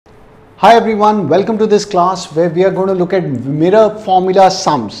Hi everyone, welcome to this class where we are going to look at mirror formula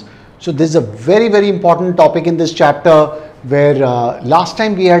sums. So this is a very important topic in this chapter where last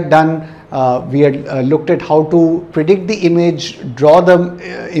time we had done, looked at how to predict the image, draw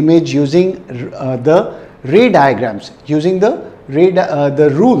the image using the ray diagrams, using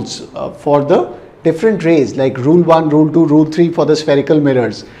the rules for the different rays like rule 1, rule 2, rule 3 for the spherical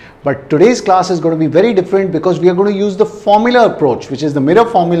mirrors. But today's class is going to be very different because we are going to use the formula approach, which is the mirror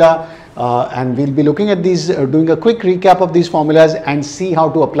formula, and we'll be looking at these, doing a quick recap of these formulas and see how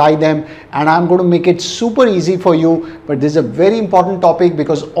to apply them. And I'm going to make it super easy for you, but this is a very important topic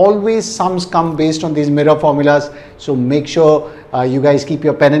because always sums come based on these mirror formulas. So make sure you guys keep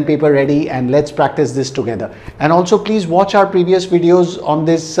your pen and paper ready and let's practice this together. And also please watch our previous videos on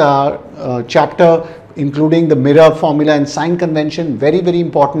this chapter, including the mirror formula and sign convention, very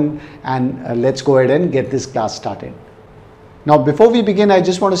important. And let's go ahead and get this class started. Now before we begin, I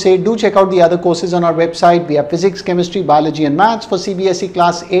just want to say do check out the other courses on our website. We have physics, chemistry, biology and maths for CBSE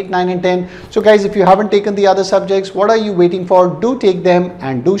class 8, 9 and 10. So guys, if you haven't taken the other subjects, what are you waiting for? Do take them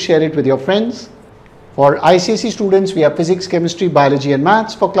and do share it with your friends. For ICSE students, we have physics, chemistry, biology and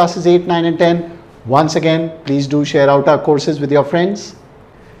maths for classes 8, 9 and 10. Once again, please do share out our courses with your friends.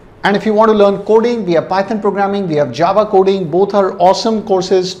 And if you want to learn coding, we have Python programming, we have Java coding. Both are awesome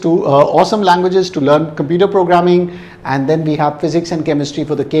courses to awesome languages to learn computer programming. And then we have physics and chemistry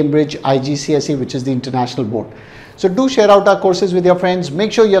for the Cambridge IGCSE, which is the international board. So do share out our courses with your friends.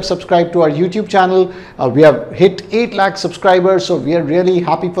 Make sure you have subscribed to our YouTube channel. We have hit 8 lakh subscribers, so we are really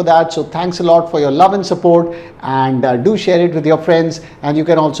happy for that. So thanks a lot for your love and support, and do share it with your friends. And you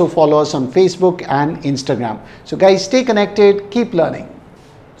can also follow us on Facebook and Instagram. So guys, stay connected, keep learning.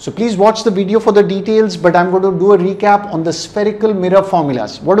 So please watch the video for the details, but I'm going to do a recap on the spherical mirror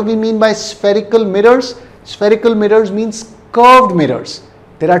formulas. What do we mean by spherical mirrors? Spherical mirrors means curved mirrors.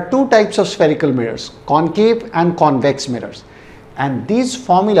 There are two types of spherical mirrors, concave and convex mirrors. And these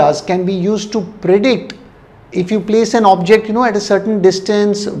formulas can be used to predict if you place an object, at a certain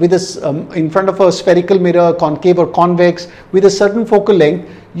distance with in front of a spherical mirror, concave or convex, with a certain focal length.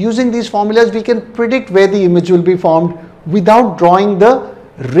 Using these formulas, we can predict where the image will be formed without drawing the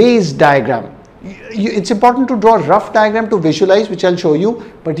rays diagram. It's important to draw a rough diagram to visualize, which I'll show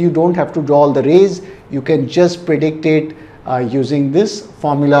you, but you don't have to draw all the rays. You can just predict it using this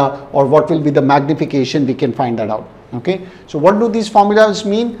formula, or what will be the magnification, we can find that out. Okay, so what do these formulas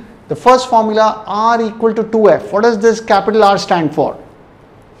mean? The first formula, R equal to 2F. What does this capital R stand for?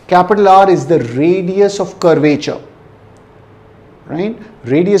 Capital R is the radius of curvature. Right?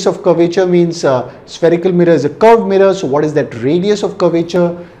 Radius of curvature means spherical mirror is a curved mirror. So what is that radius of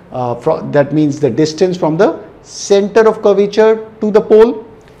curvature? That means the distance from the center of curvature to the pole.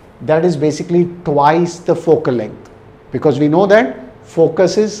 That is basically twice the focal length, because we know that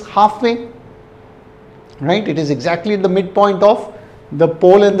focus is halfway. Right? It is exactly at the midpoint of the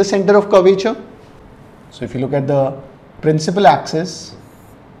pole and the center of curvature. So if you look at the principal axis,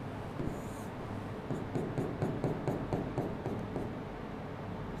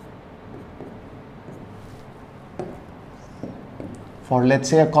 for let's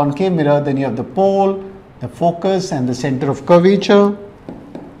say a concave mirror, then you have the pole, the focus and the center of curvature.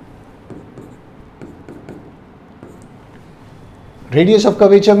 Radius of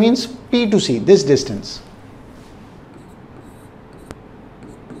curvature means P to C, this distance.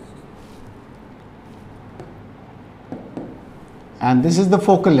 And this is the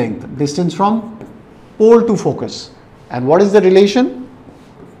focal length, distance from pole to focus. And what is the relation?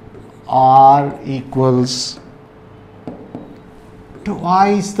 R equals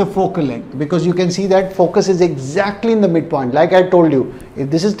twice the focal length, because you can see that focus is exactly in the midpoint. Like I told you,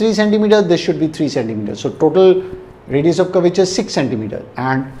 if this is 3 centimeters, this should be 3 centimeters. So total radius of curvature is 6 centimeters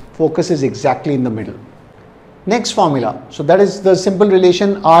and focus is exactly in the middle. Next formula. So that is the simple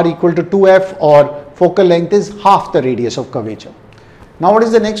relation, R equal to 2F, or focal length is half the radius of curvature. Now what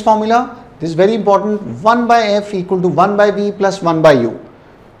is the next formula? This is very important. 1 by F equal to 1 by V plus 1 by U.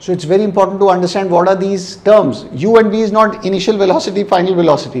 So it's very important to understand what are these terms. U and V is not initial velocity, final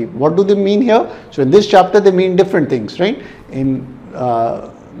velocity. What do they mean here? So in this chapter, they mean different things, right? In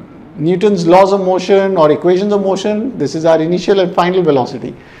Newton's laws of motion or equations of motion, this is our initial and final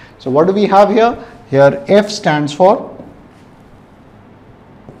velocity. So what do we have here? Here F stands for,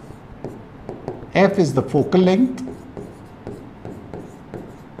 F is the focal length.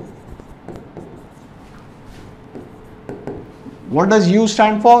 What does U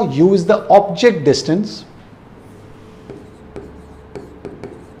stand for? U is the object distance.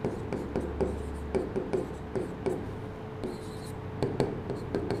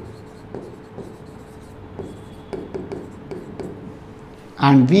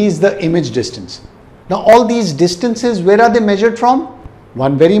 and V is the image distance. Now all these distances, where are they measured from?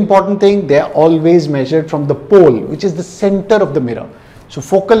 One very important thing, they are always measured from the pole, which is the center of the mirror. So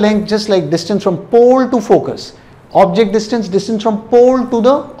focal length, just like distance from pole to focus. Object distance, distance from pole to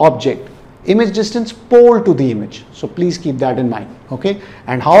the object. Image distance, pole to the image. So please keep that in mind. Okay.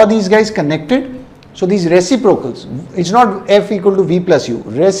 And how are these guys connected? So these reciprocals, it's not F equal to V plus U,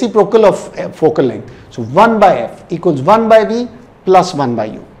 reciprocal of focal length. So 1 by F equals 1 by V plus 1 by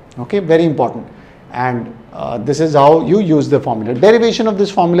U. Okay, very important. And this is how you use the formula. Derivation of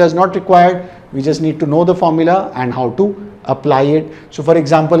this formula is not required. We just need to know the formula and how to apply it. So for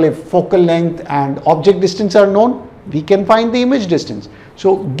example, if focal length and object distance are known, we can find the image distance.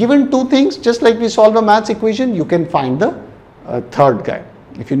 So given two things, just like we solve a maths equation, you can find the third guy.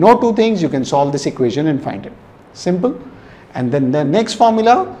 If you know two things, you can solve this equation and find it. Simple. And then the next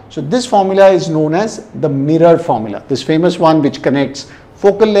formula, so this formula is known as the mirror formula. This famous one which connects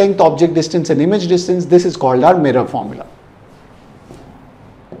focal length, object distance and image distance, this is called our mirror formula.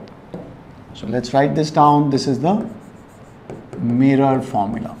 So let's write this down. This is the mirror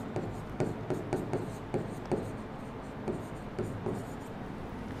formula.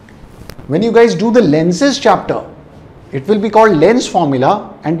 When you guys do the lenses chapter, it will be called lens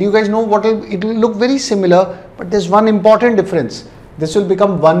formula, and you guys know what it will look very similar, but there's one important difference. This will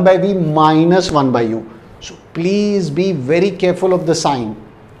become 1 by V minus 1 by U. So please be very careful of the sign.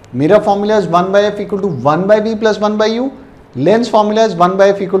 Mirror formula is 1 by F equal to 1 by V plus 1 by U. Lens formula is 1 by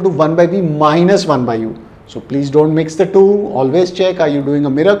F equal to 1 by V minus 1 by U. So please don't mix the two. Always check, are you doing a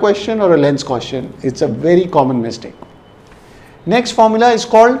mirror question or a lens question? It's a very common mistake. Next formula is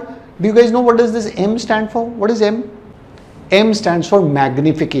called, do you guys know what does this M stand for? What is M? M stands for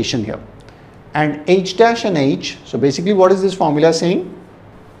magnification here. And H dash and H, so basically what is this formula saying?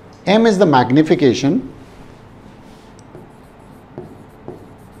 M is the magnification.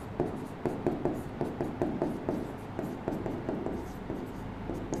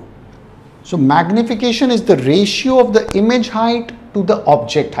 So magnification is the ratio of the image height to the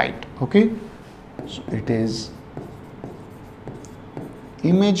object height. Okay. So it is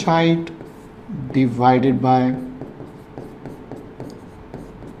image height divided by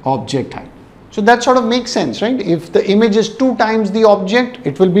object height. So that sort of makes sense, right? If the image is 2 times the object,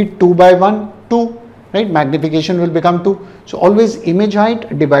 it will be 2 by 1, 2, right? Magnification will become 2. So always image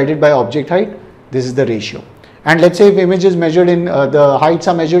height divided by object height, this is the ratio. And let's say if image is measured in, the heights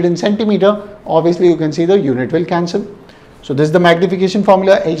are measured in centimeter, obviously you can see the unit will cancel. So this is the magnification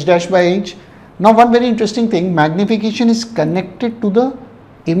formula, H dash by H. Now one very interesting thing, magnification is connected to the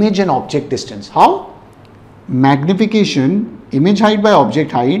image and object distance. How? Magnification, image height by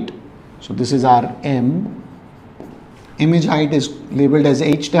object height. So this is our M. Image height is labeled as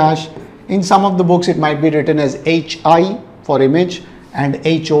H dash. In some of the books it might be written as HI for image and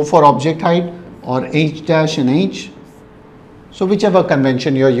HO for object height, or H dash and H. So whichever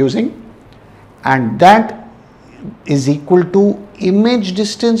convention you are using, and that is equal to image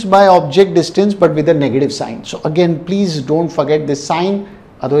distance by object distance but with a negative sign. So again, please don't forget this sign,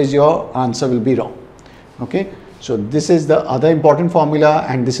 otherwise your answer will be wrong. Okay. So this is the other important formula,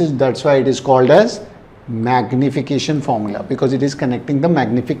 and that's why it is called as magnification formula, because it is connecting the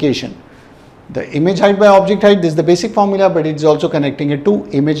magnification. The image height by object height, this is the basic formula, but it is also connecting it to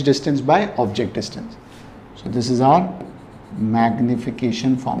image distance by object distance. So this is our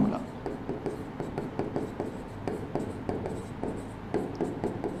magnification formula.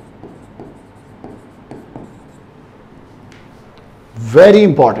 Very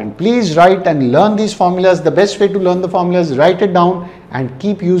important. Please write and learn these formulas. The best way to learn the formulas, write it down and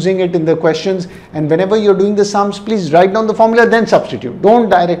keep using it in the questions. And whenever you're doing the sums, please write down the formula, then substitute. Don't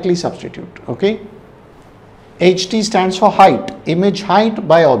directly substitute. Okay. HT stands for height, image height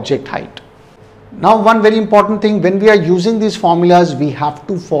by object height. Now one very important thing, when we are using these formulas, we have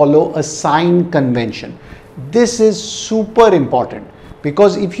to follow a sign convention. This is super important,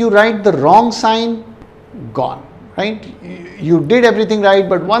 because if you write the wrong sign, gone. Right? You did everything right,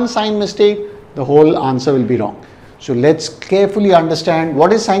 but one sign mistake, the whole answer will be wrong. So let's carefully understand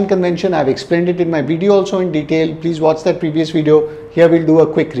what is sign convention. I've explained it in my video also in detail. Please watch that previous video. Here we'll do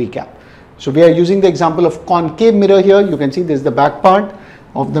a quick recap. So we are using the example of concave mirror here. You can see this is the back part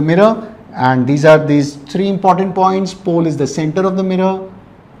of the mirror, and these are these 3 important points. Pole is the center of the mirror.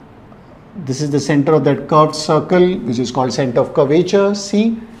 This is the center of that curved circle, which is called center of curvature,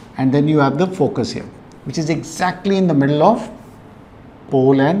 C, and then you have the focus here, which is exactly in the middle of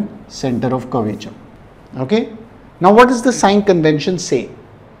pole and center of curvature. Okay. Now what does the sign convention say?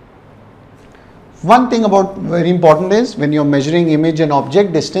 One thing about very important is, when you're measuring image and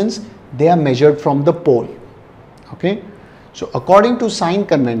object distance, they are measured from the pole. Okay. So according to sign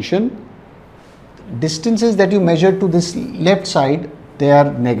convention, distances that you measure to this left side, they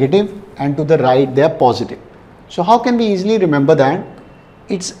are negative, and to the right they are positive. So how can we easily remember that?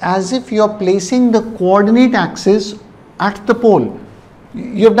 It's as if you are placing the coordinate axis at the pole.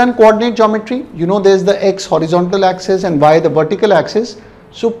 You have done coordinate geometry, you know there is the x horizontal axis and y the vertical axis.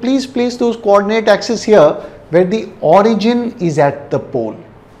 So please place those coordinate axes here where the origin is at the pole.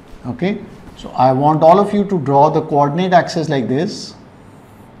 Okay, so I want all of you to draw the coordinate axis like this.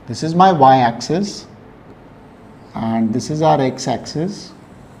 This is my y axis and this is our x axis.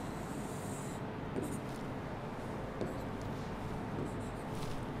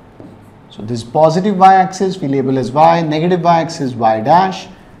 So this positive y axis we label as y, negative y axis y dash,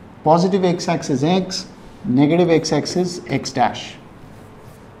 positive x axis x, negative x axis x dash.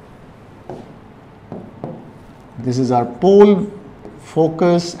 This is our pole,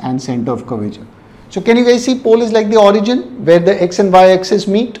 focus and center of curvature. So can you guys see pole is like the origin where the x and y axis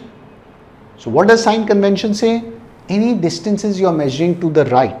meet? So what does sign convention say? Any distances you are measuring to the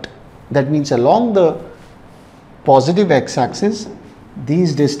right, that means along the positive x axis,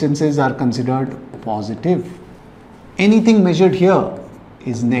 these distances are considered positive. Anything measured here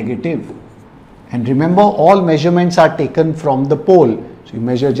is negative. And remember, all measurements are taken from the pole. So you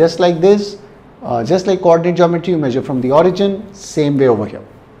measure just like this, just like coordinate geometry, you measure from the origin, same way over here.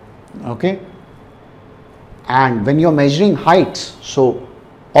 Okay. And when you are measuring heights, so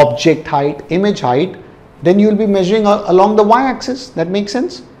object height, image height, then you will be measuring along the y axis. That makes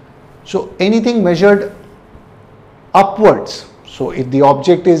sense. So anything measured upwards. So if the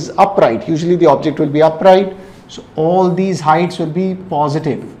object is upright, usually the object will be upright. So all these heights will be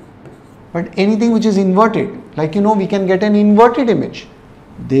positive. But anything which is inverted, like we can get an inverted image,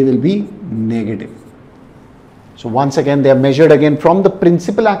 they will be negative. So once again, they are measured again from the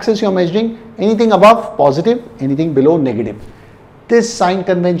principal axis you are measuring. Anything above positive, anything below negative. This sign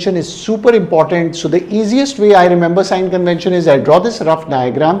convention is super important. So the easiest way I remember sign convention is I draw this rough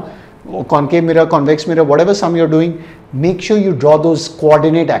diagram, concave mirror, convex mirror, whatever sum you're doing, make sure you draw those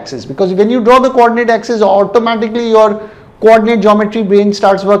coordinate axes, because when you draw the coordinate axis, automatically your coordinate geometry brain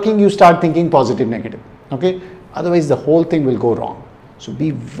starts working, you start thinking positive, negative. Okay, otherwise the whole thing will go wrong. So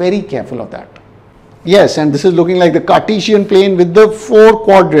be very careful of that. Yes, and this is looking like the Cartesian plane with the 4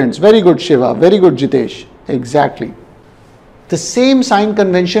 quadrants. Very good, Shiva. Very good, Jitesh. Exactly. The same sign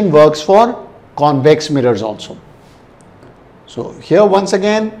convention works for convex mirrors also. So here once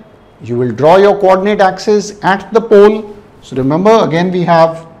again, you will draw your coordinate axis at the pole. So remember, again we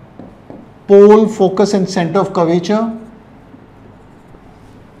have pole, focus and center of curvature.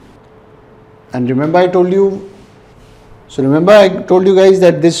 And remember I told you guys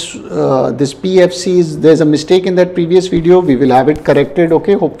that this PFC is, there's a mistake in that previous video. We will have it corrected,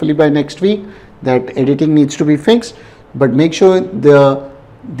 okay, hopefully by next week. That editing needs to be fixed, but make sure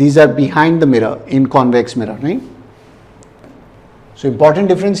these are behind the mirror in convex mirror, right? So important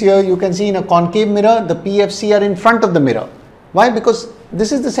difference here, you can see in a concave mirror, the PFC are in front of the mirror. Why? Because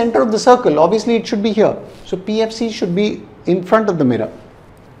this is the center of the circle. Obviously it should be here. So PFC should be in front of the mirror.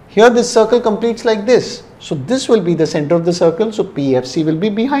 Here this circle completes like this. So this will be the center of the circle. So PFC will be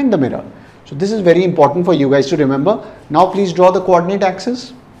behind the mirror. So this is very important for you guys to remember. Now please draw the coordinate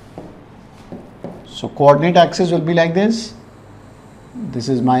axis. So coordinate axis will be like this. This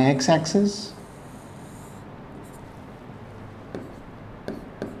is my x axis.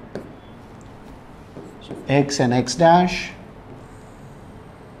 So x and x dash.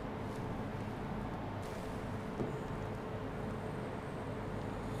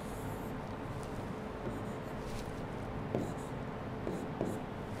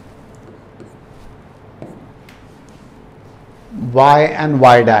 Y and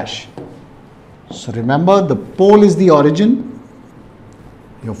y dash. So remember, the pole is the origin.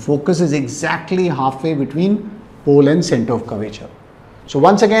 Your focus is exactly halfway between pole and center of curvature. So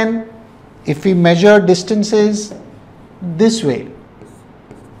once again, if we measure distances this way,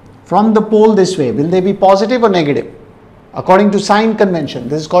 from the pole this way, will they be positive or negative? According to sign convention,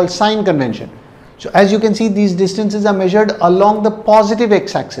 this is called sign convention. So as you can see, these distances are measured along the positive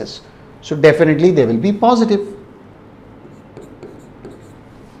x-axis. So definitely they will be positive.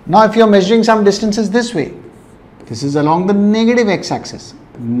 Now if you are measuring some distances this way, this is along the negative x-axis,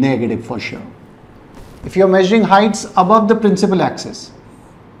 negative for sure. If you are measuring heights above the principal axis,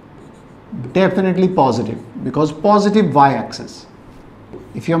 definitely positive, because positive y-axis.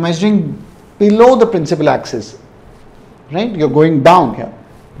 If you are measuring below the principal axis, right, you are going down here,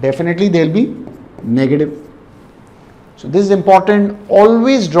 definitely they will be negative. So this is important.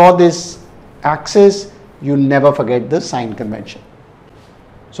 Always draw this axis. You will never forget the sign convention.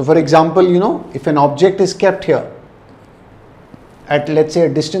 So for example, if an object is kept here, at, let's say, a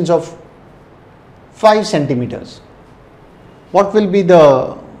distance of 5 centimeters, what will be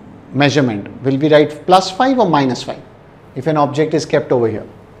the measurement? Will we write +5 or -5 if an object is kept over here?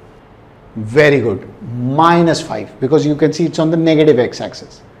 Very good, -5, because you can see it's on the negative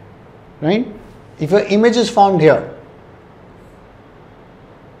x-axis, right? If an image is formed here,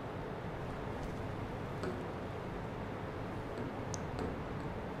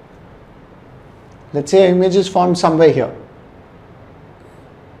 let's say an image is formed somewhere here.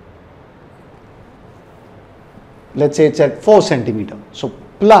 Let's say it's at 4 centimeter, so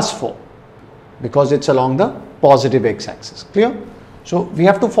 +4, because it's along the positive x-axis. Clear? So we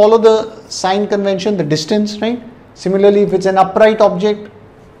have to follow the sign convention, the distance, right? Similarly, if it's an upright object,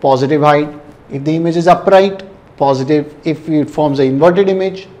 positive height. If the image is upright, positive. If it forms an inverted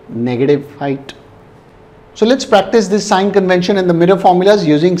image, negative height. So let's practice this sign convention and the mirror formulas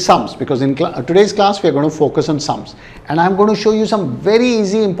using sums, because in today's class we are going to focus on sums, and I'm going to show you some very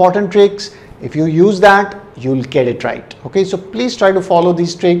easy important tricks. If you use that, you'll get it right. Okay, so please try to follow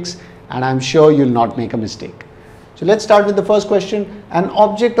these tricks and I'm sure you'll not make a mistake. So let's start with the first question. An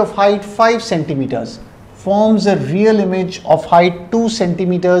object of height 5 centimeters forms a real image of height 2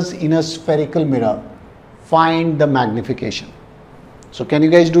 centimeters in a spherical mirror. Find the magnification. So can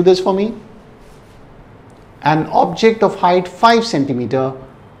you guys do this for me? An object of height 5 centimeter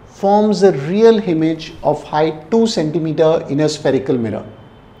forms a real image of height 2 centimeter in a spherical mirror.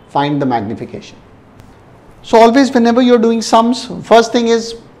 Find the magnification. So always whenever you're doing sums, first thing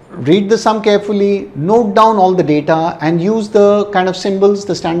is read the sum carefully, note down all the data and use the kind of symbols,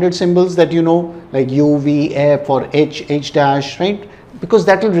 the standard symbols that you know, like U, V, F or H, H dash, right? Because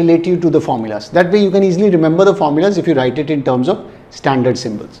that will relate you to the formulas. That way you can easily remember the formulas if you write it in terms of standard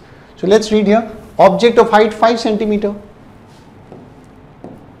symbols. So let's read here. Object of height 5 centimeter.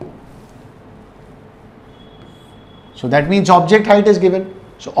 So that means object height is given.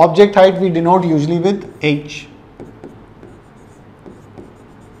 So object height we denote usually with H.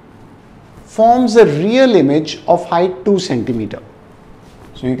 Forms a real image of height 2 centimeter.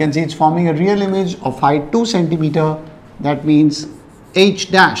 So you can see it's forming a real image of height 2 centimeter. That means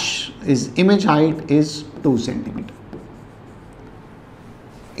H dash is image height is 2 centimeter.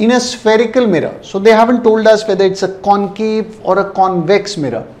 In a spherical mirror, so they haven't told us whether it's a concave or a convex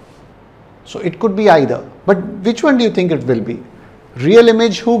mirror. So it could be either. But which one do you think it will be? Real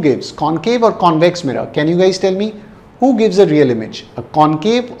image who gives? Concave or convex mirror? Can you guys tell me? Who gives a real image? A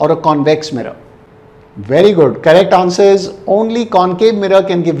concave or a convex mirror? Very good. Correct answer is only concave mirror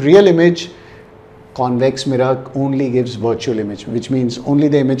can give real image. Convex mirror only gives virtual image, which means only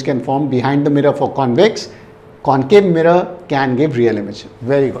the image can form behind the mirror for convex. Concave mirror can give real image.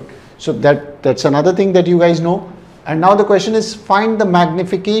 Very good. So that's another thing that you guys know. And now the question is find the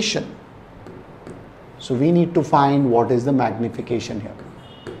magnification. So we need to find what is the magnification here.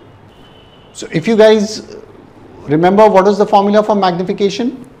 So if you guys remember what is the formula for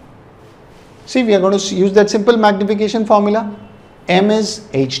magnification? See, we are going to use that simple magnification formula. M is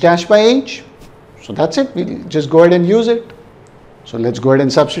H dash by H. So that's it. We'll just go ahead and use it. So let's go ahead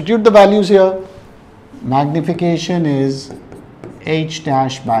and substitute the values here. Magnification is H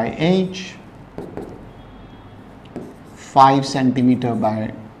dash by H, 2 centimeter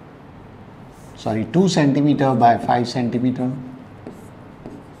by 5 centimeter.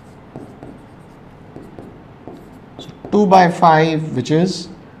 So 2 by 5, which is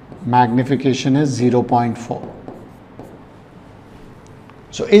magnification is 0.4.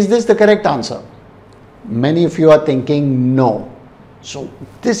 So is this the correct answer? Many of you are thinking no. So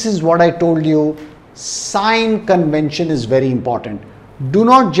this is what I told you. Sign convention is very important. Do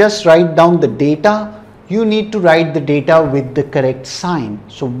not just write down the data. You need to write the data with the correct sign.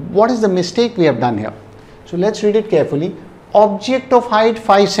 So what is the mistake we have done here? So let's read it carefully. Object of height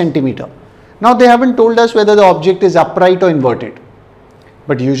 5 centimeter. Now they haven't told us whether the object is upright or inverted.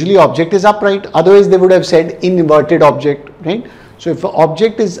 But usually object is upright. Otherwise they would have said inverted object, right? So if an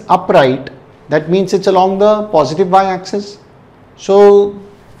object is upright, that means it's along the positive y-axis. So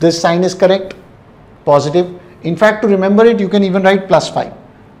this sign is correct, positive. In fact, to remember it, you can even write +5.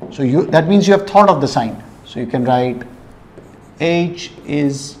 So that means you have thought of the sign. So you can write H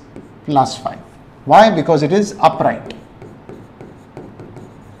is +5. Why? Because it is upright.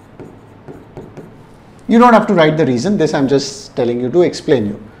 You don't have to write the reason. This I'm just telling you to explain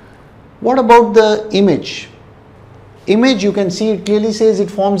you. What about the image? Image, you can see it clearly says it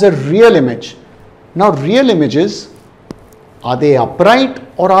forms a real image. Now real images, are they upright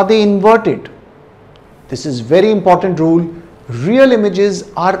or are they inverted? This is very important rule. Real images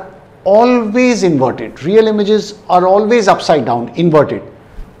are always inverted. Real images are always upside down, inverted.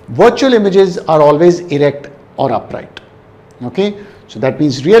 Virtual images are always erect or upright. Okay, so that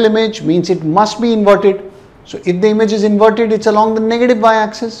means real image means it must be inverted. So if the image is inverted, it's along the negative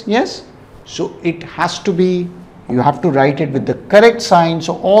y-axis. Yes, so it has to be, you have to write it with the correct sign.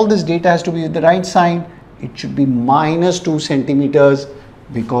 So all this data has to be with the right sign. It should be -2 centimeters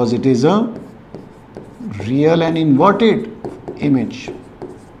because it is a real and inverted image.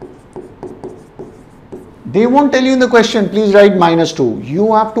 They won't tell you in the question, please write -2.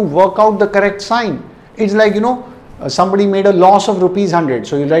 You have to work out the correct sign. It's like, somebody made a loss of rupees 100.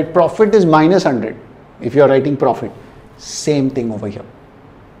 So you write profit is -100 if you are writing profit. Same thing over here.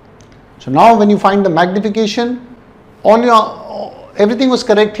 So now when you find the magnification, everything was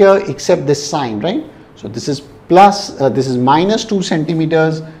correct here except this sign, right? So this is plus, this is -2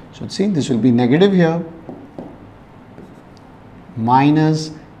 centimeters. So see, this will be negative here,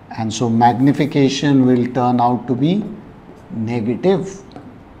 minus, and so magnification will turn out to be negative.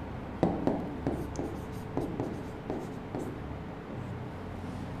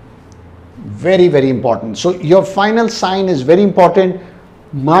 Very, very important. So your final sign is very important.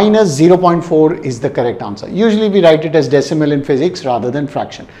 -0.4 is the correct answer. Usually we write it as decimal in physics rather than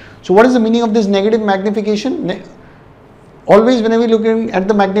fraction. So what is the meaning of this negative magnification? Always whenever you're looking at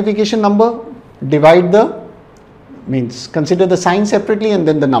the magnification number, divide consider the sign separately and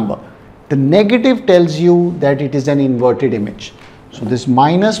then the number. The negative tells you that it is an inverted image. So this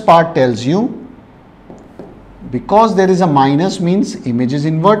minus part tells you, because there is a minus means image is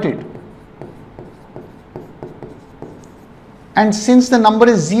inverted. And since the number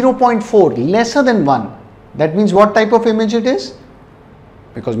is 0.4, lesser than 1, that means what type of image it is?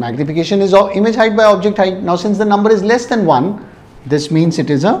 Because magnification is image height by object height. Now since the number is less than 1, this means it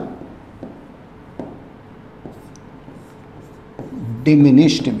is a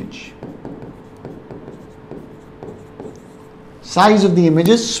diminished image. Size of the image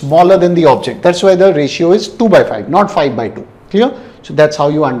is smaller than the object. That's why the ratio is 2/5, not 5/2. Clear? So that's how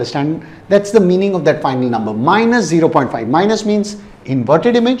you understand. That's the meaning of that final number. -0.5. Minus means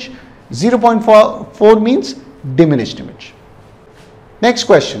inverted image. 0.4 means diminished image. Next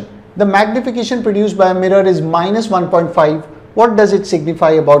question. The magnification produced by a mirror is -1.5. What does it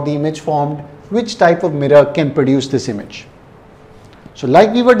signify about the image formed? Which type of mirror can produce this image? So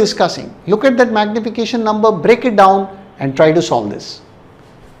like we were discussing, look at that magnification number, break it down and try to solve this.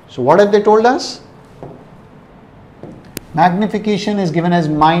 So what have they told us? Magnification is given as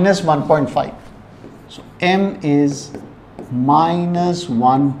 -1.5. So M is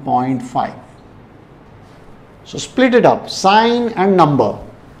 -1.5. So split it up, sign and number.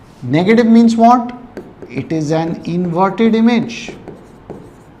 Negative means what? It is an inverted image.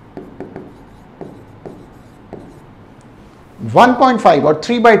 1.5 or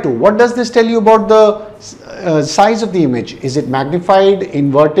 3/2. What does this tell you about the size of the image? Is it magnified,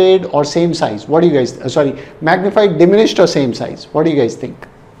 inverted, or same size? What do you guys, magnified, diminished, or same size? What do you guys think?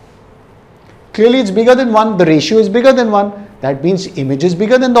 Clearly it's bigger than 1. The ratio is bigger than 1. That means image is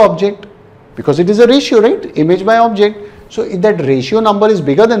bigger than the object because it is a ratio, right? Image by object. So if that ratio number is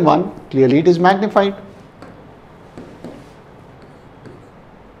bigger than 1, clearly it is magnified.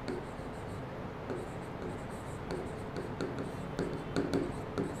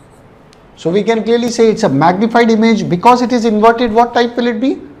 So we can clearly say it's a magnified image. Because it is inverted, what type will it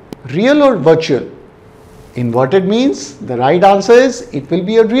be? Real or virtual? Inverted means the right answer is it will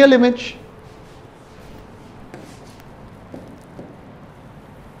be a real image.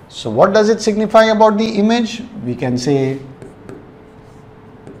 So what does it signify about the image? We can say,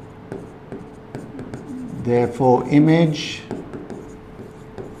 therefore image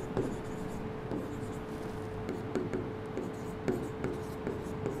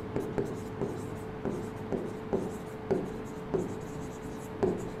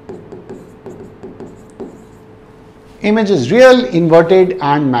is real, inverted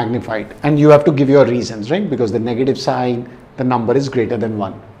and magnified, and you have to give your reasons, right? Because the negative sign, the number is greater than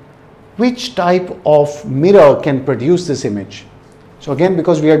 1. Which type of mirror can produce this image? So again,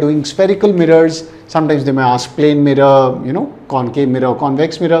 because we are doing spherical mirrors, sometimes they may ask plane mirror, concave mirror,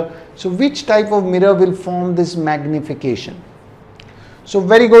 convex mirror. So which type of mirror will form this magnification? So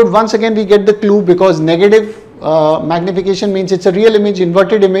very good. Once again we get the clue, because negative magnification means it's a real image,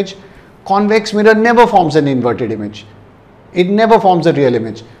 inverted image. Convex mirror never forms an inverted image. It never forms a real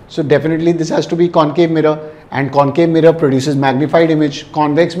image. So definitely this has to be concave mirror, and concave mirror produces magnified image.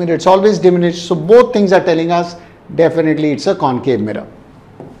 Convex mirror, it's always diminished. So both things are telling us definitely it's a concave mirror.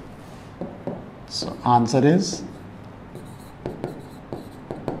 So answer is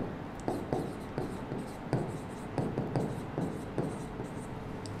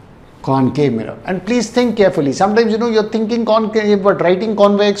concave mirror. And please think carefully. Sometimes you're thinking concave but writing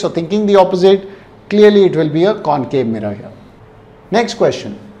convex, or thinking the opposite. Clearly it will be a concave mirror here. Next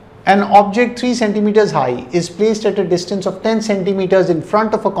question. An object 3 centimeters high is placed at a distance of 10 centimeters in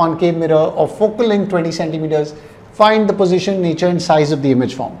front of a concave mirror of focal length 20 centimeters. Find the position, nature and size of the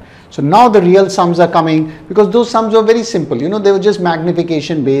image formed. So now the real sums are coming, because those sums were very simple. They were just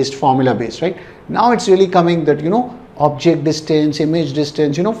magnification based, formula based, right? Now it's really coming that, object distance, image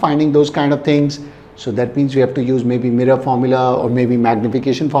distance, finding those kind of things. So that means we have to use maybe mirror formula or maybe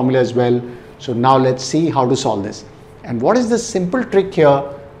magnification formula as well. So now let's see how to solve this. And what is the simple trick here?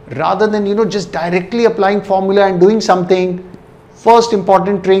 Rather than, just directly applying formula and doing something, first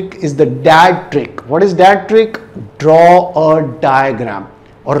important trick is the DAD trick. What is DAD trick? Draw a diagram,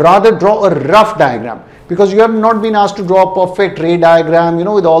 or rather draw a rough diagram, because you have not been asked to draw a perfect ray diagram,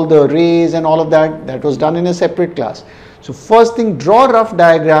 with all the rays and all of that. That was done in a separate class. So first thing, draw a rough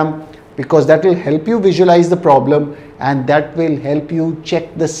diagram, because that will help you visualize the problem and that will help you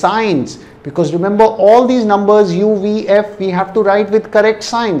check the signs. Because remember, all these numbers U, V, F, we have to write with correct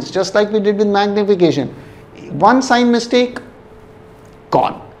signs, just like we did with magnification. One sign mistake,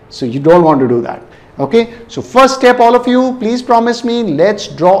 gone. So you don't want to do that. Okay, so first step, all of you, please promise me, let's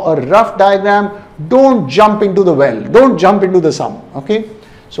draw a rough diagram. Don't jump into the well, don't jump into the sum. Okay,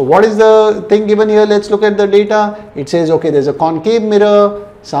 so what is the thing given here? Let's look at the data. It says, okay, there's a concave mirror,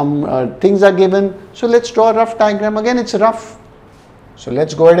 some things are given. So let's draw a rough diagram. Again, it's rough. So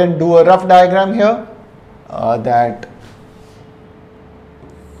let's go ahead and do a rough diagram here. That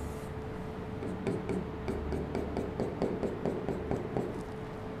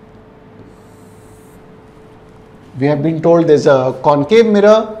we have been told there's a concave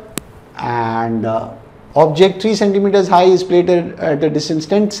mirror and object 3 centimeters high is placed at a distance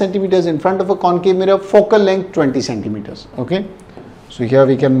 10 centimeters in front of a concave mirror, focal length 20 centimeters. Okay, so here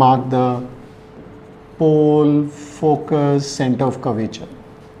we can mark the pole, focus, center of curvature.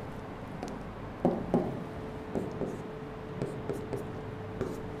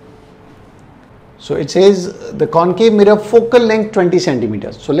 So it says the concave mirror focal length 20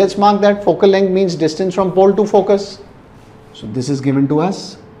 centimeters. So let's mark that. Focal length means distance from pole to focus. So this is given to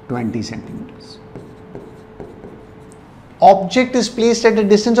us 20 centimeters. Object is placed at a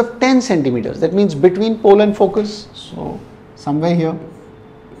distance of 10 centimeters. That means between pole and focus. So somewhere here.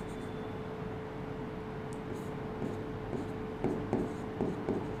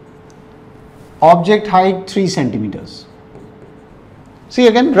 Object height 3 centimeters. See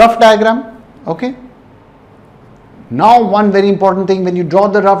again, rough diagram. Okay. Now one very important thing, when you draw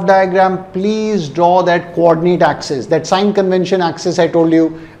the rough diagram, please draw that coordinate axis, that sign convention axis I told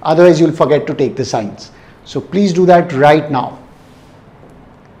you, otherwise you'll forget to take the signs. So please do that right now.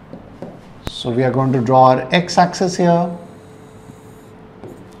 So we are going to draw our x-axis here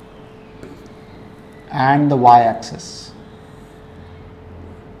and the y-axis.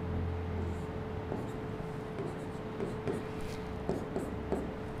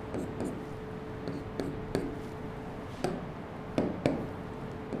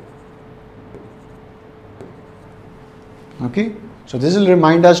 Okay, so this will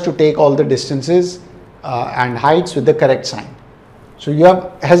remind us to take all the distances and heights with the correct sign. So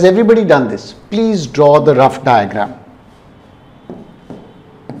has everybody done this? Please draw the rough diagram.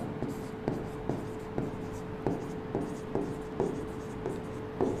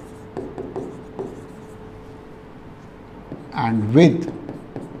 And width.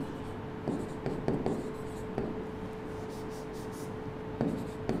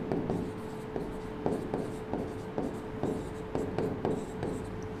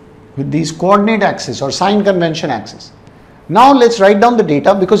 With these coordinate axis or sign convention axis. Now let's write down the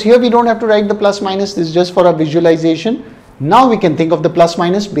data, because here we don't have to write the plus minus, this is just for a visualization. Now we can think of the plus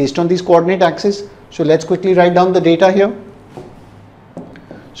minus based on these coordinate axis. So let's quickly write down the data here.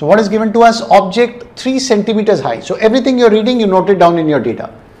 So what is given to us? Object 3 centimeters high. So everything you're reading, you note it down in your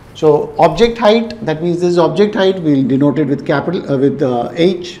data. So object height, that means this is object height, we'll denote it with capital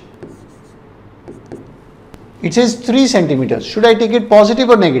H. It says 3 centimeters. Should I take it positive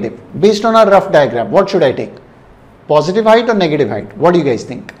or negative? Based on our rough diagram, what should I take? Positive height or negative height? What do you guys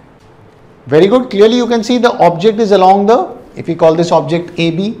think? Very good. Clearly you can see the object is along the, if we call this object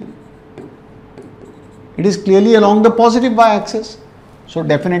AB, it is clearly along the positive y-axis. So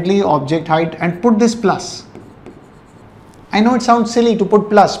definitely object height, and put this plus. I know it sounds silly to put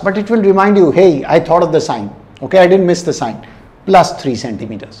plus, but it will remind you, hey, I thought of the sign. Okay, I didn't miss the sign. Plus 3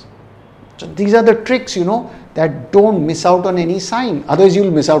 centimeters. So these are the tricks, that don't miss out on any sign. Otherwise you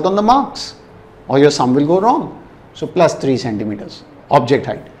will miss out on the marks or your sum will go wrong. So plus 3 centimeters, object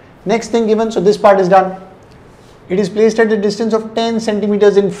height. Next thing given, so this part is done. It is placed at a distance of 10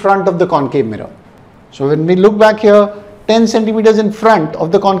 centimeters in front of the concave mirror. So when we look back here, 10 centimeters in front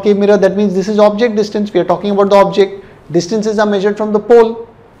of the concave mirror, that means this is object distance. We are talking about the object. distances are measured from the pole.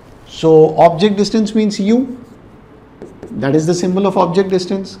 So object distance means u. That is the symbol of object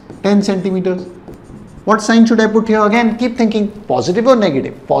distance, 10 centimeters. What sign should I put here? Again, keep thinking, positive or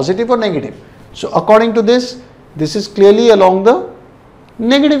negative, positive or negative. So according to this, this is clearly along the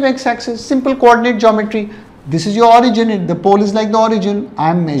negative x-axis, simple coordinate geometry. This is your origin, the pole is like the origin. I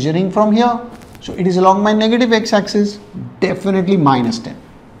am measuring from here. So it is along my negative x-axis, definitely minus 10.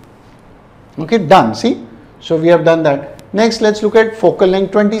 Okay, done, see? So we have done that. Next, let's look at focal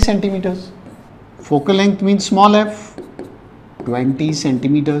length 20 centimeters. Focal length means small f, 20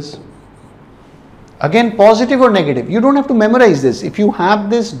 centimeters. Again, positive or negative. You don't have to memorize this. If you have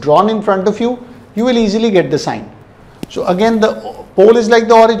this drawn in front of you, you will easily get the sign. So again, the pole is like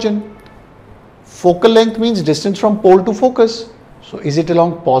the origin. Focal length means distance from pole to focus. So is it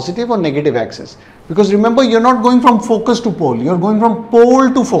along positive or negative axis? Because remember, you're not going from focus to pole. You're going from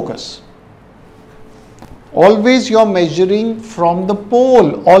pole to focus. Always you're measuring from the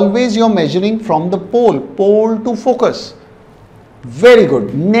pole. Always you're measuring from the pole to focus. Very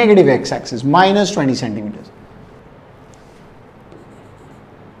good. Negative x-axis, minus 20 centimeters.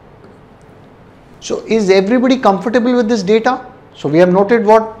 So is everybody comfortable with this data? So we have noted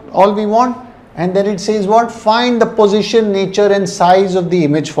what all we want, and then it says what? Find the position, nature and size of the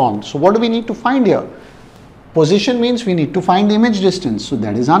image formed. So what do we need to find here? Position means we need to find image distance. So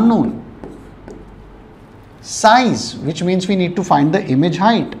that is unknown. Size, which means we need to find the image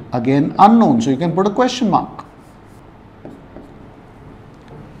height. Again, unknown. So you can put a question mark.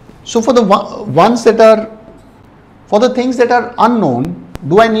 So for the things that are unknown,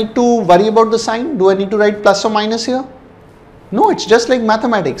 do I need to worry about the sign? Do I need to write plus or minus here? No, it's just like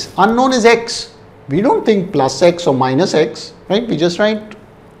mathematics. Unknown is x. We don't think plus x or minus x, right? We just write,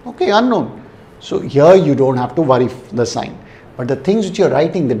 okay, unknown. So here you don't have to worry the sign. But the things which you're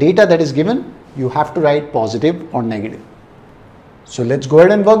writing, the data that is given, you have to write positive or negative. So let's go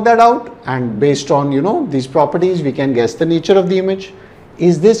ahead and work that out. And based on, these properties, we can guess the nature of the image.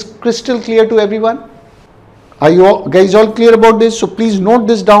 Is this crystal clear to everyone? Are you guys all clear about this? So please note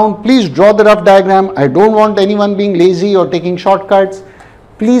this down. Please draw the rough diagram. I don't want anyone being lazy or taking shortcuts.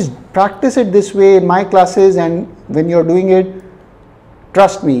 Please practice it this way in my classes, and when you're doing it,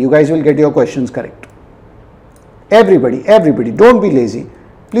 trust me, you guys will get your questions correct. Everybody, don't be lazy.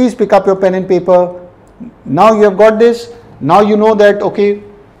 Please pick up your pen and paper. Now you have got this. Now you know that, okay.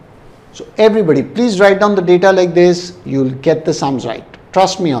 So everybody, please write down the data like this. You'll get the sums right.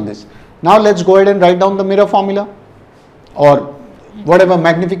 Trust me on this. Now let's go ahead and write down the mirror formula or whatever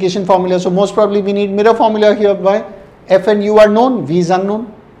magnification formula. So most probably we need mirror formula here. Why? F and U are known, V is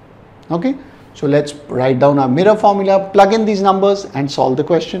unknown. Okay. So let's write down our mirror formula, plug in these numbers and solve the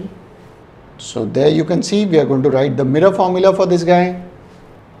question. So there you can see we are going to write the mirror formula for this guy.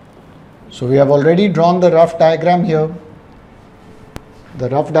 So we have already drawn the rough diagram here. The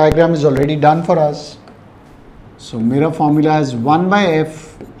rough diagram is already done for us. So mirror formula is 1 by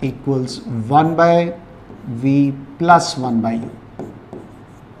F equals 1 by V plus 1 by U.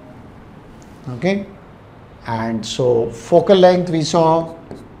 Okay. And so focal length we saw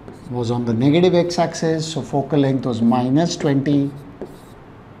was on the negative x-axis. So focal length was minus 20.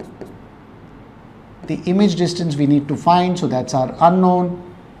 The image distance we need to find. So that's our unknown.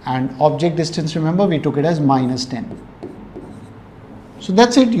 And object distance, remember, we took it as minus 10. So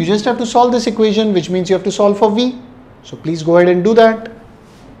that's it. You just have to solve this equation, which means you have to solve for V. So please go ahead and do that.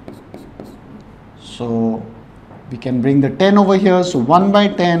 So we can bring the 10 over here. So 1 by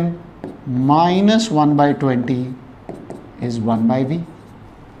 10 minus 1 by 20 is 1 by V.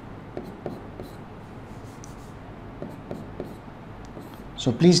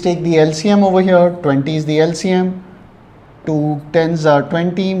 So please take the LCM over here. 20 is the LCM. 2 tens are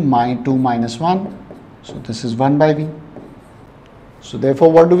 20, 2 minus 1. So this is 1 by V. So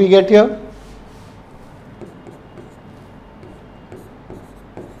therefore, what do we get here?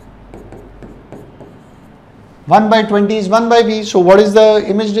 One by 20 is 1 by V. So what is the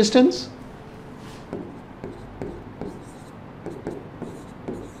image distance?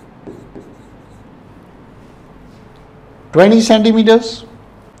 (20 centimeters).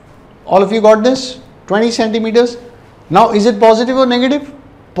 All of you got this? 20 centimeters. Now is it positive or negative?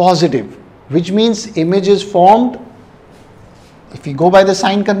 Positive, which means image is formed. If we go by the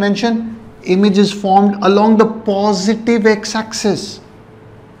sign convention, image is formed along the positive x-axis.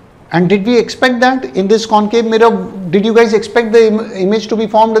 And did we expect that in this concave mirror? Did you guys expect the image to be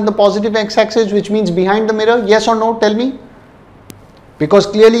formed in the positive x-axis, which means behind the mirror? Yes or no? Tell me. Because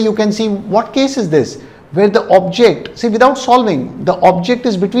clearly you can see, what case is this? Where the object, see, without solving, the object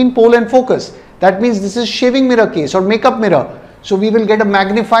is between pole and focus. That means this is shaving mirror case or makeup mirror. So we will get a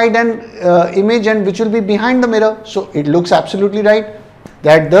magnified image and which will be behind the mirror. So it looks absolutely right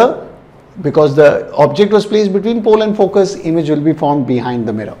that because the object was placed between pole and focus, image will be formed behind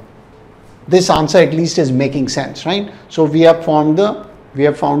the mirror. This answer at least is making sense, right? So we have found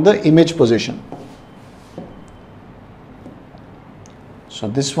the image position. So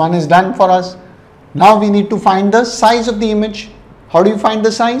this one is done for us. Now we need to find the size of the image. How do you find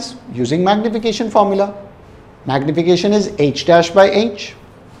the size? Using magnification formula. Magnification is h dash by h.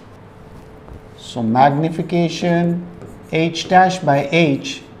 So magnification h dash by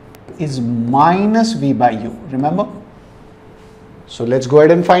h is minus v by u. Remember? So let's go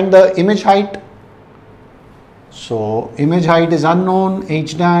ahead and find the image height. So image height is unknown,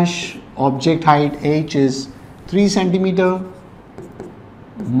 h dash, object height h is 3 centimeter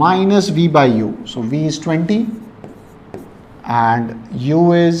minus v by u. So v is 20 and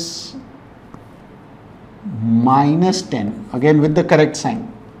u is minus 10, again with the correct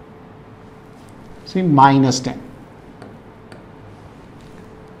sign. See, minus 10.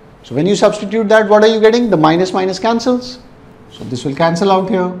 So when you substitute that, what are you getting? The minus minus cancels. So this will cancel out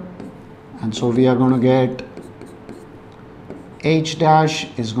here. And so we are going to get h dash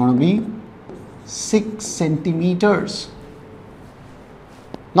is going to be 6 centimeters.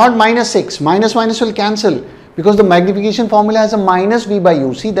 Not minus 6. Minus minus will cancel because the magnification formula has a minus v by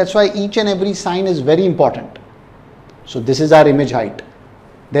u. See, that's why each and every sign is very important. So this is our image height.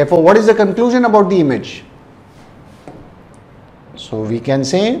 Therefore, what is the conclusion about the image? So we can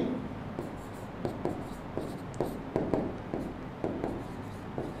say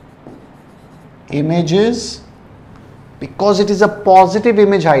image is, because it is a positive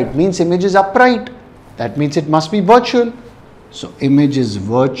image height, means image is upright. That means it must be virtual. So image is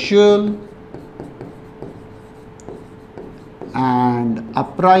virtual and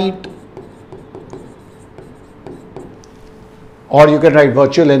upright, or you can write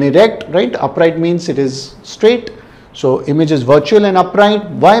virtual and erect, right? Upright means it is straight. So image is virtual and upright.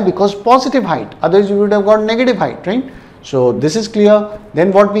 Why? Because positive height. Otherwise you would have got negative height, right? So this is clear.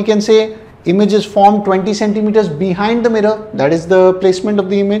 Then what we can say, image is formed 20 centimeters behind the mirror. That is the placement of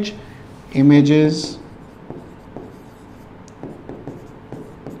the image. Image is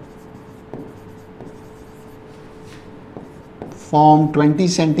formed 20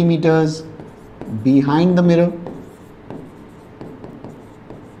 centimeters behind the mirror.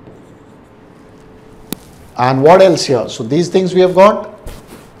 And what else here? So these things we have got.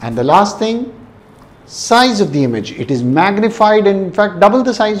 And the last thing, size of the image. It is magnified and in fact double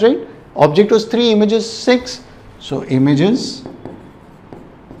the size, right? Object was 3, image is 6. So image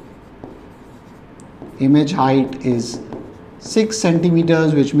height is 6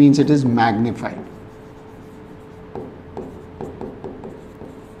 centimeters, which means it is magnified.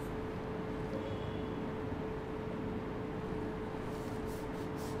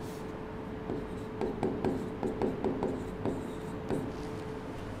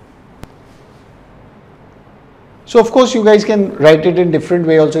 So of course you guys can write it in different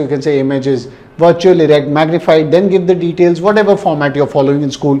way also. You can say image is virtual, erect, magnified, then give the details, whatever format you're following in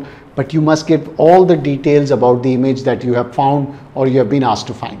school, but you must give all the details about the image that you have found or you have been asked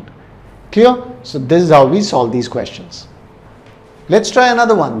to find. Clear? So this is how we solve these questions. Let's try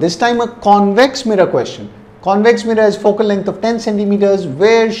another one. This time a convex mirror question. Convex mirror has focal length of 10 centimeters.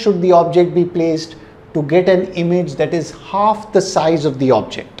 Where should the object be placed to get an image that is half the size of the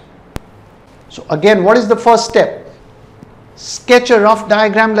object? So again, what is the first step? Sketch a rough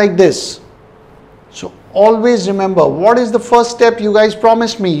diagram like this. So always remember, what is the first step you guys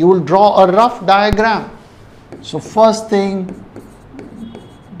promised me? You will draw a rough diagram. So first thing,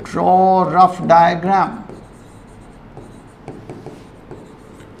 draw a rough diagram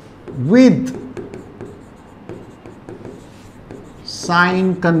with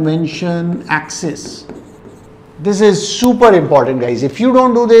sign convention axis. This is super important, guys. If you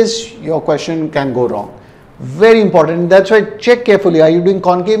don't do this, your question can go wrong. Very important. That's why check carefully. Are you doing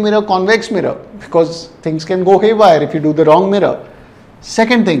concave mirror, convex mirror? Because things can go haywire if you do the wrong mirror.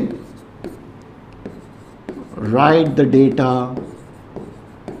 Second thing, write the data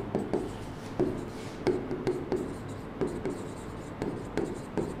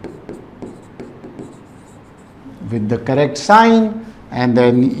with the correct sign and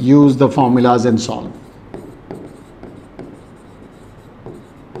then use the formulas and solve.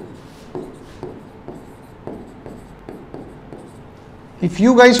 If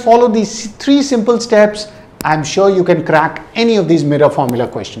you guys follow these 3 simple steps, I'm sure you can crack any of these mirror formula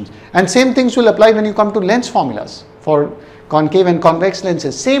questions. And same things will apply when you come to lens formulas for concave and convex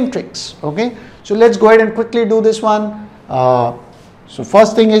lenses. Same tricks, okay? So let's go ahead and quickly do this one. So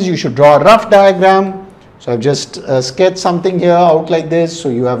first thing is you should draw a rough diagram. So I've just sketched something here out like this. So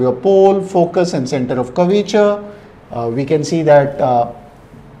you have your pole, focus and center of curvature. We can see that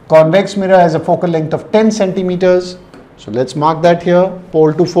convex mirror has a focal length of 10 centimeters. So let's mark that here.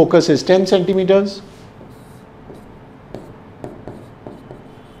 Pole to focus is 10 centimeters.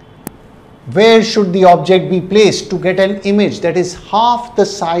 Where should the object be placed to get an image that is half the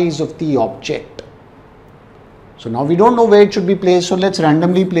size of the object? So now we don't know where it should be placed, so let's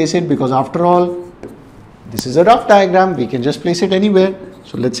randomly place it, because after all, this is a rough diagram, we can just place it anywhere.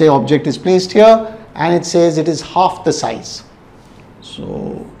 So let's say object is placed here and it says it is half the size.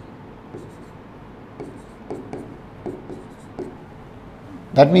 So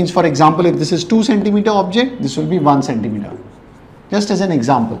that means, for example, if this is 2 centimeter object, this will be 1 centimeter. Just as an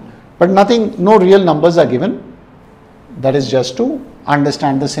example. But nothing, no real numbers are given. That is just to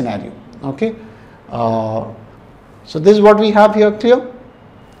understand the scenario. Okay. So this is what we have here, clear?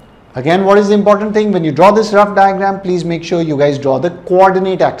 Again, what is the important thing? When you draw this rough diagram, please make sure you guys draw the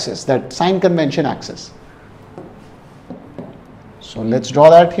coordinate axis, that sign convention axis. So let's draw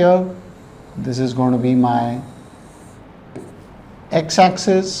that here. This is going to be my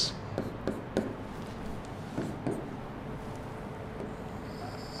x-axis.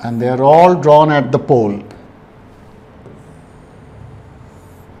 And they are all drawn at the pole.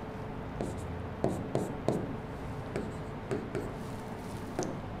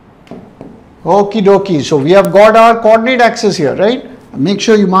 Okie dokie. So we have got our coordinate axis here, right? Make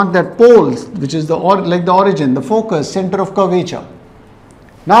sure you mark that pole, which is like the origin, the focus, center of curvature.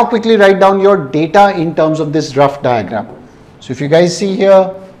 Now quickly write down your data in terms of this rough diagram. So if you guys see here,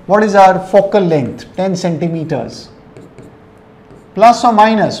 what is our focal length? 10 centimeters. Plus or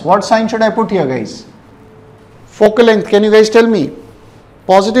minus, what sign should I put here, guys? Focal length, can you guys tell me?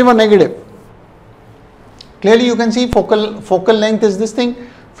 Positive or negative? Clearly you can see focal length is this thing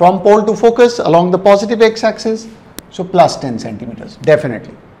from pole to focus along the positive x-axis. So plus 10 centimeters,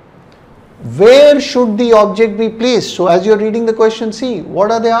 definitely. Where should the object be placed? So as you're reading the question, see,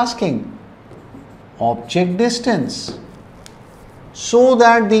 what are they asking? Object distance. So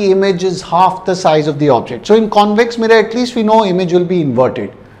that the image is half the size of the object. So in convex mirror, at least we know image will be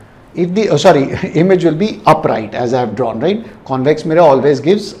inverted. If the, image will be upright as I have drawn, right? Convex mirror always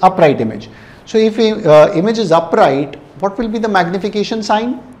gives upright image. So if image is upright, what will be the magnification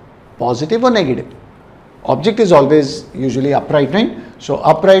sign? Positive or negative? Object is always usually upright, right? So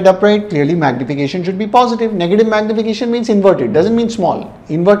upright, clearly magnification should be positive. Negative magnification means inverted, doesn't mean small,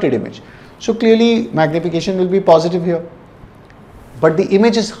 inverted image. So clearly magnification will be positive here. But the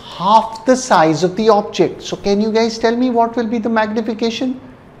image is half the size of the object. So can you guys tell me what will be the magnification?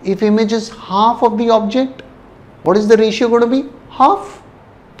 If image is half of the object, what is the ratio going to be? Half,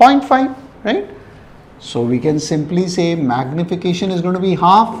 0.5, right? So we can simply say magnification is going to be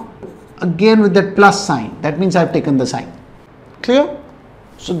half, again with that plus sign. That means I have taken the sign. Clear?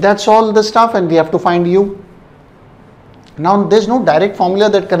 So that's all the stuff, and we have to find u. Now there's no direct formula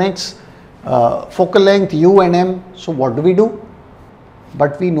that connects focal length, u and m. So what do we do?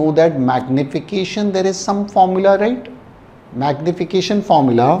 But we know that magnification, there is some formula, right? Magnification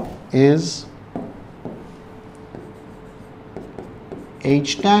formula is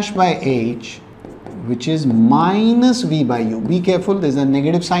h dash by h, which is minus v by u. Be careful, there's a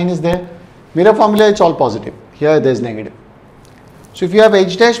negative sign is there. Mirror formula, it's all positive. Here there's negative. So if you have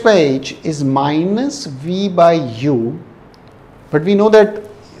h dash by h is minus v by u, but we know that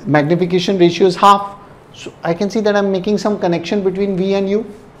magnification ratio is half. So I can see that I'm making some connection between v and u.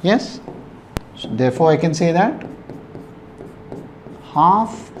 Yes? So therefore I can say that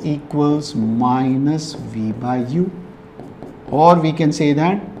half equals minus v by u, or we can say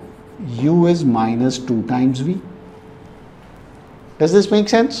that u is minus 2 times v. Does this make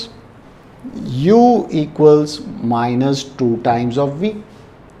sense? U equals minus 2 times of v.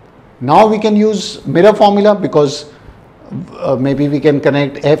 Now we can use mirror formula, because maybe we can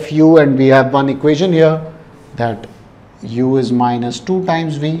connect fu, and we have one equation here that u is minus 2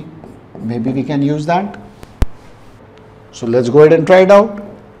 times v. Maybe we can use that. So let's go ahead and try it out.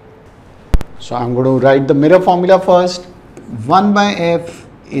 So I'm going to write the mirror formula first. 1 by f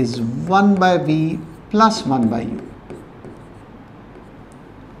is 1 by v plus 1 by u.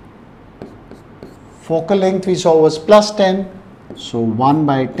 Focal length we saw was plus 10. So 1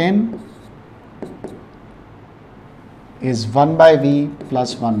 by 10 is 1 by v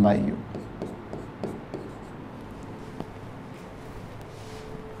plus 1 by u.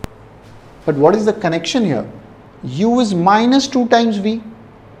 But what is the connection here? U is minus 2 times v.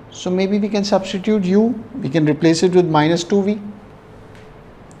 So maybe we can substitute u. We can replace it with minus 2v.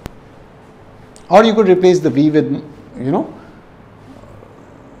 Or you could replace the v with,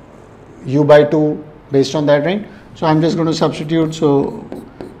 u by 2 based on that, right? So I'm just going to substitute. So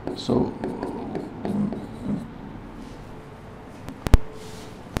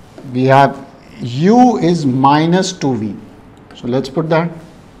we have u is minus 2v. So let's put that.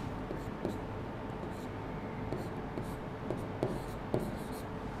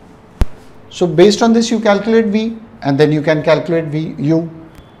 So based on this you calculate v, and then you can calculate u,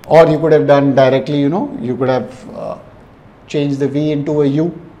 or you could have done directly, you could have changed the v into a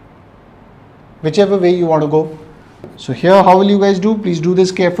u, whichever way you want to go. So here how will you guys do? Please do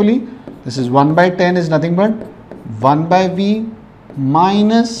this carefully. This is 1 by 10 is nothing but 1 by v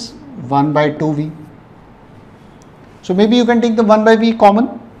minus 1 by 2v. So maybe you can take the 1 by v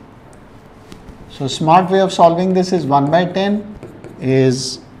common. So smart way of solving this is 1 by 10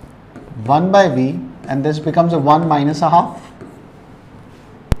 is 1 by v, and this becomes a 1 minus a half.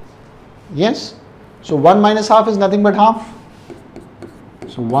 Yes. So 1 minus half is nothing but half.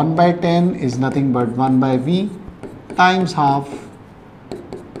 So 1 by 10 is nothing but 1 by v times half.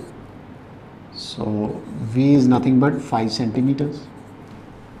 So v is nothing but 5 centimeters.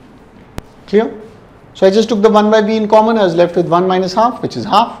 Clear? So I just took the 1 by v in common. I was left with 1 minus half, which is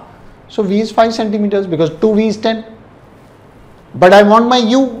half. So v is 5 centimeters because 2v is 10. But I want my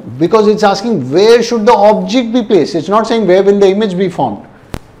u because it's asking where should the object be placed. It's not saying where will the image be formed.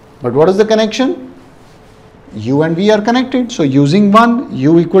 But what is the connection? U and v are connected. So using 1,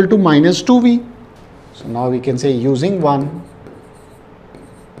 u equal to minus 2v. So now we can say using 1,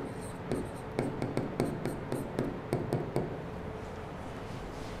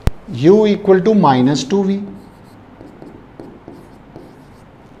 u equal to minus 2v.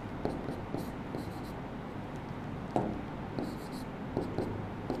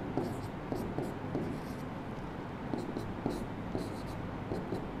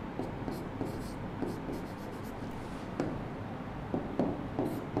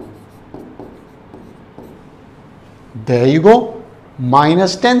 There you go,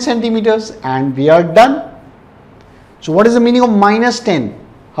 minus 10 centimeters, and we are done. So what is the meaning of minus 10?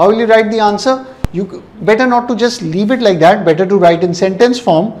 How will you write the answer? You better not to just leave it like that, better to write in sentence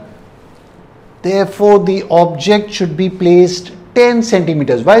form. Therefore, the object should be placed 10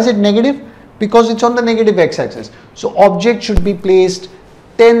 centimeters. Why is it negative? Because it's on the negative x-axis. So object should be placed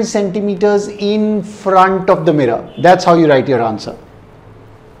 10 centimeters in front of the mirror. That's how you write your answer.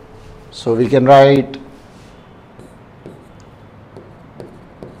 So we can write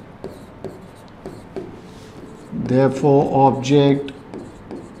therefore object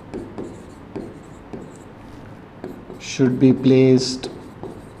should be placed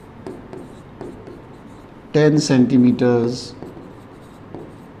 10 centimeters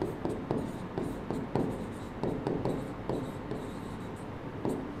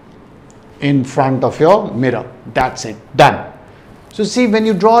in front of your mirror. That's it, done. So see, when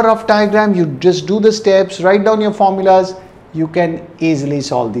you draw a rough diagram, you just do the steps, write down your formulas, you can easily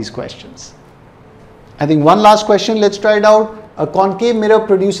solve these questions. I think one last question, let's try it out. A concave mirror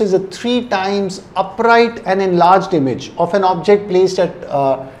produces a 3 times upright and enlarged image of an object placed at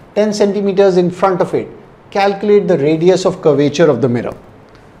 10 centimeters in front of it. Calculate the radius of curvature of the mirror.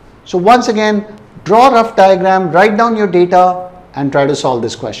 So once again, draw a rough diagram, write down your data and try to solve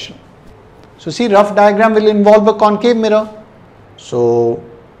this question. So see, rough diagram will involve a concave mirror. So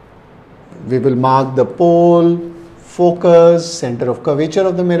we will mark the pole, focus, center of curvature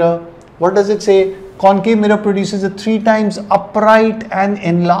of the mirror. What does it say? Concave mirror produces a 3 times upright and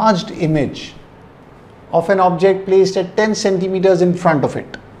enlarged image of an object placed at 10 centimeters in front of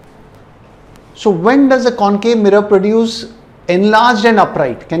it. So when does a concave mirror produce enlarged and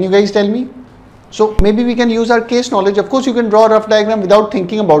upright? Can you guys tell me? So maybe we can use our case knowledge. Of course, you can draw a rough diagram without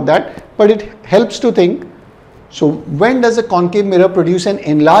thinking about that, but it helps to think. So when does a concave mirror produce an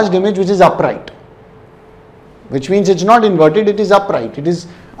enlarged image which is upright? Which means it's not inverted, it is upright. It is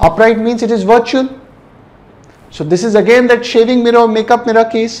upright means it is virtual. So this is again that shaving mirror, makeup mirror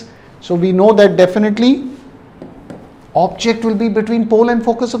case. So we know that definitely object will be between pole and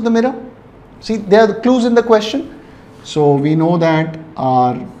focus of the mirror. See, there are the clues in the question. So we know that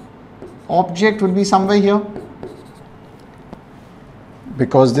our object will be somewhere here,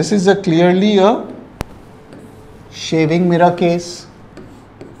 because this is clearly a shaving mirror case.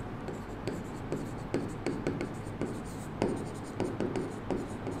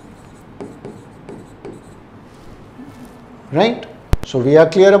 Right? So we are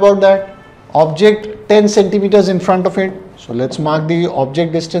clear about that. Object 10 centimeters in front of it. So let's mark the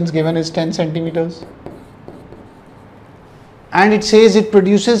object distance given is 10 centimeters. And it says it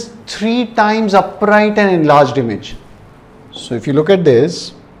produces 3 times upright and enlarged image. So if you look at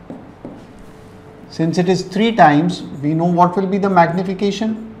this, since it is 3 times, we know what will be the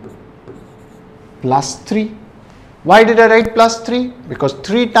magnification. plus 3. Why did I write plus 3? Because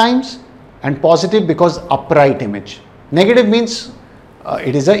 3 times, and positive because upright image. Negative means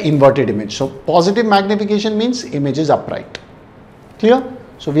it is an inverted image. So positive magnification means image is upright. Clear?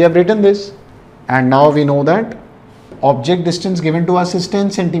 So we have written this, and now we know that object distance given to us is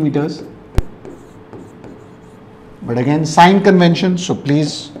 10 centimeters. But again, sign convention, so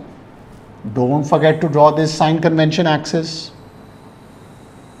please don't forget to draw this sign convention axis.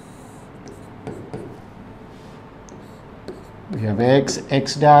 We have x,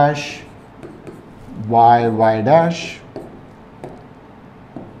 x dash, y, y dash.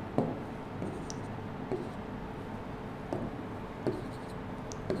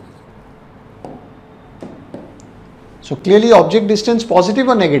 So clearly object distance positive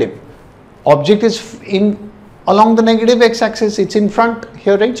or negative? Object is in along the negative x-axis, it's in front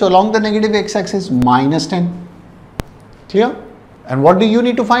here, right? So along the negative x-axis minus 10. Clear? And what do you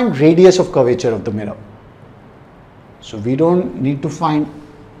need to find? Radius of curvature of the mirror. So we don't need to find,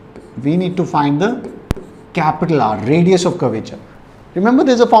 we need to find the capital R, radius of curvature. Remember,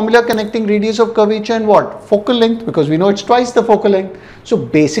 there's a formula connecting radius of curvature and what? Focal length, because we know it's twice the focal length. So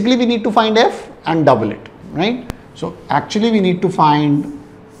basically we need to find f and double it, right? So actually we need to find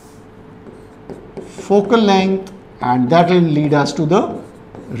focal length, and that will lead us to the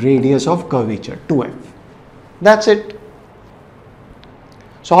radius of curvature, 2f. That's it.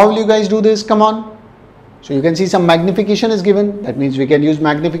 So how will you guys do this? Come on. So you can see some magnification is given. That means we can use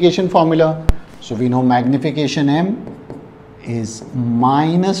magnification formula. So we know magnification m is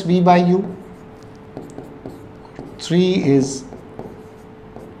minus v by u. 3 is,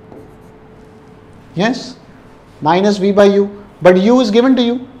 yes, minus v by u. But u is given to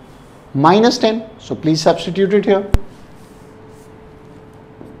you, minus 10. So please substitute it here.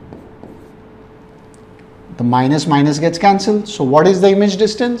 The minus minus gets cancelled. So what is the image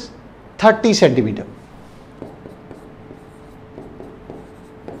distance? 30 centimeter.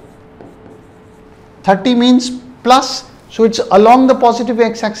 (30) means plus, so it's along the positive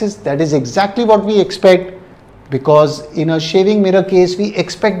x-axis. That is exactly what we expect, because in a shaving mirror case we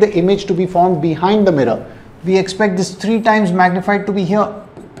expect the image to be formed behind the mirror. We expect this 3 times magnified to be here.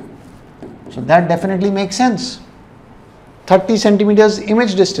 So that definitely makes sense. 30 centimeters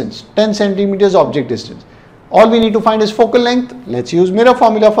image distance, 10 centimeters object distance. All we need to find is focal length. Let's use mirror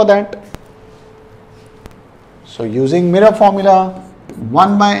formula for that. So using mirror formula,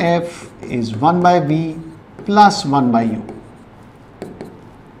 1 by f is 1 by v plus 1 by u.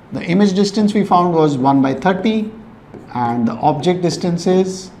 The image distance we found was 1 by 30 and the object distance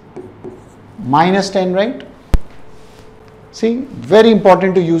is minus 10, right? See, very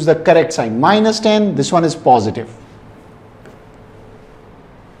important to use the correct sign. Minus 10, this one is positive.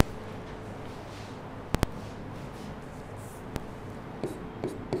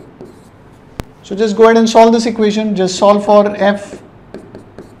 So just go ahead and solve this equation. Just solve for f.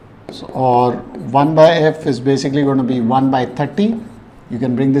 So, or 1 by f is basically going to be 1 by 30. You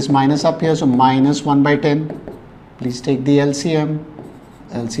can bring this minus up here. So minus 1 by 10. Please take the LCM.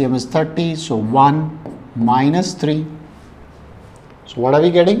 LCM is 30. So 1 minus 3. So what are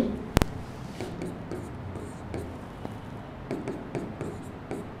we getting?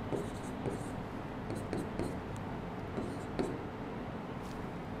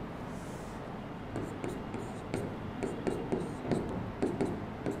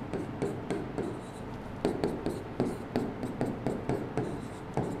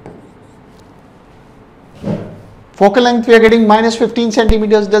 Focal length we are getting minus 15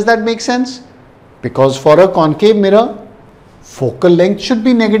 centimeters. Does that make sense? Because for a concave mirror, focal length should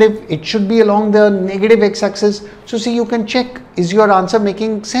be negative. It should be along the negative x-axis. So see, you can check, is your answer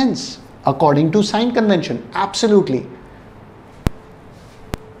making sense according to sign convention? Absolutely.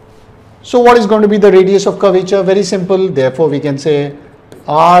 So what is going to be the radius of curvature? Very simple. Therefore, we can say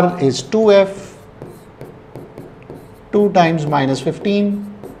r is 2f, 2 times minus 15.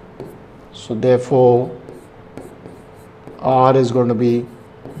 So therefore, r is going to be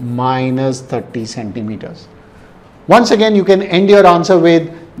minus 30 centimeters. Once again, you can end your answer with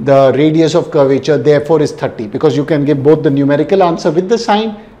the radius of curvature, therefore is 30, because you can give both the numerical answer with the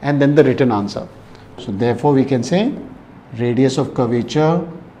sign and then the written answer. So therefore we can say radius of curvature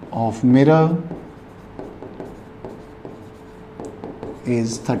of mirror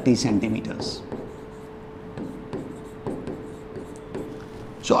is 30 centimeters.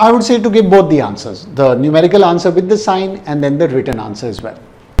 So I would say to give both the answers, the numerical answer with the sign and then the written answer as well.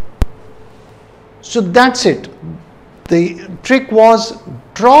 So that's it. The trick was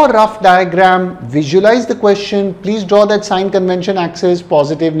draw a rough diagram, visualize the question, please draw that sign convention axis,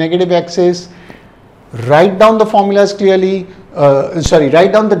 positive, negative axis, write down the formulas clearly,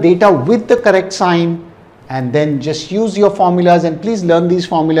 write down the data with the correct sign, and then just use your formulas, and please learn these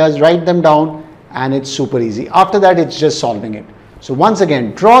formulas, write them down, and it's super easy. After that, it's just solving it. So once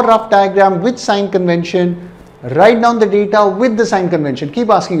again, draw a rough diagram with sign convention, write down the data with the sign convention. Keep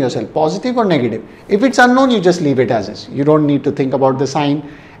asking yourself, positive or negative? If it's unknown, you just leave it as is. You don't need to think about the sign.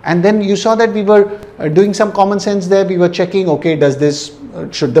 And then you saw that we were doing some common sense there. We were checking, okay, does this,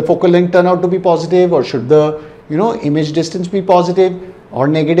 should the focal length turn out to be positive, or should the, image distance be positive or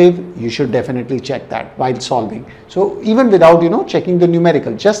negative? You should definitely check that while solving. So even without, checking the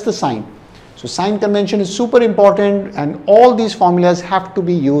numerical, just the sign. So sign convention is super important, and all these formulas have to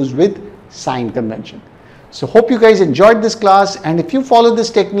be used with sign convention. So hope you guys enjoyed this class, and if you follow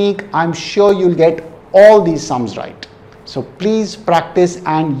this technique, I'm sure you'll get all these sums right. So please practice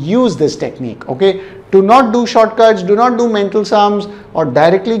and use this technique, okay? Do not do shortcuts, do not do mental sums or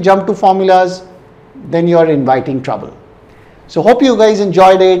directly jump to formulas, then you are inviting trouble. So hope you guys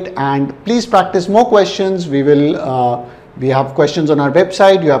enjoyed it, and please practice more questions. We have questions on our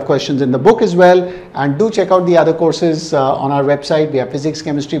website, you have questions in the book as well, and do check out the other courses on our website. We have physics,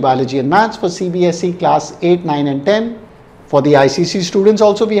 chemistry, biology and maths for CBSE class 8, 9 and 10. For the ICC students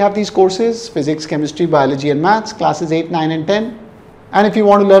also, we have these courses, physics, chemistry, biology and maths, classes 8, 9 and 10. And if you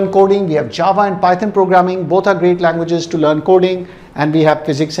want to learn coding, we have Java and Python programming. Both are great languages to learn coding. And we have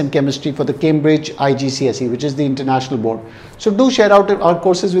physics and chemistry for the Cambridge IGCSE, which is the international board. So do share out our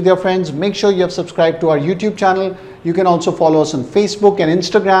courses with your friends. Make sure you have subscribed to our YouTube channel. You can also follow us on Facebook and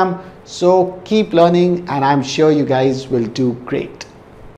Instagram. So keep learning, and I'm sure you guys will do great.